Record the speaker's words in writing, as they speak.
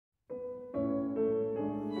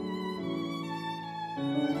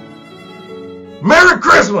Merry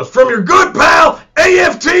Christmas from your good pal,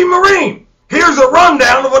 AFT Marine. Here's a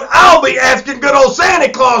rundown of what I'll be asking good old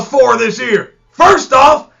Santa Claus for this year. First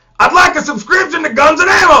off, I'd like a subscription to Guns and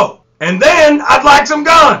Ammo. And then I'd like some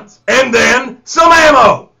guns. And then some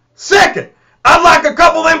ammo. Second, I'd like a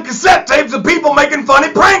couple of them cassette tapes of people making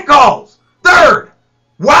funny prank calls. Third,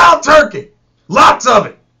 wild turkey. Lots of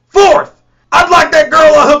it. Fourth, I'd like that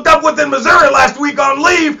girl I hooked up with in Missouri last week on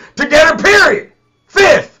leave to get her period.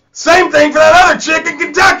 Fifth, same thing for that other chick in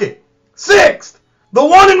Kentucky. Sixth, the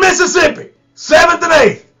one in Mississippi. Seventh and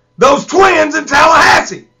eighth, those twins in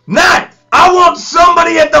Tallahassee. Ninth, I want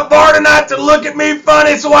somebody at the bar tonight to look at me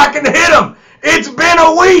funny so I can hit them. It's been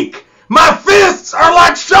a week. My fists are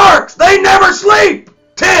like sharks. They never sleep.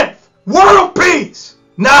 10th, world peace.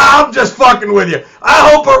 Nah, I'm just fucking with you. I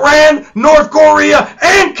hope Iran, North Korea,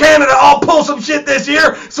 and Canada all pull some shit this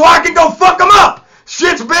year so I can go fuck them up.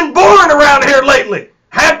 Shit's been boring around here lately.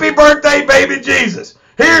 Happy birthday, baby Jesus.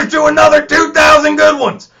 Here's to another 2,000 good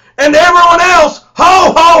ones. And everyone else,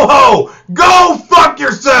 ho, ho, ho. Go fuck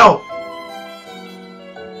yourself.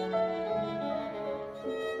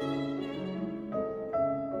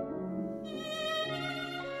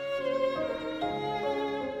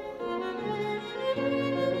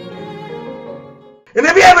 And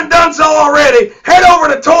if you haven't done so already, head over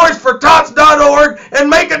to toysfortots.org and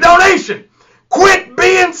make a donation. Quit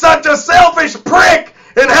being such a selfish prick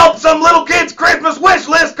and help some little kid's Christmas wish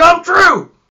list come true.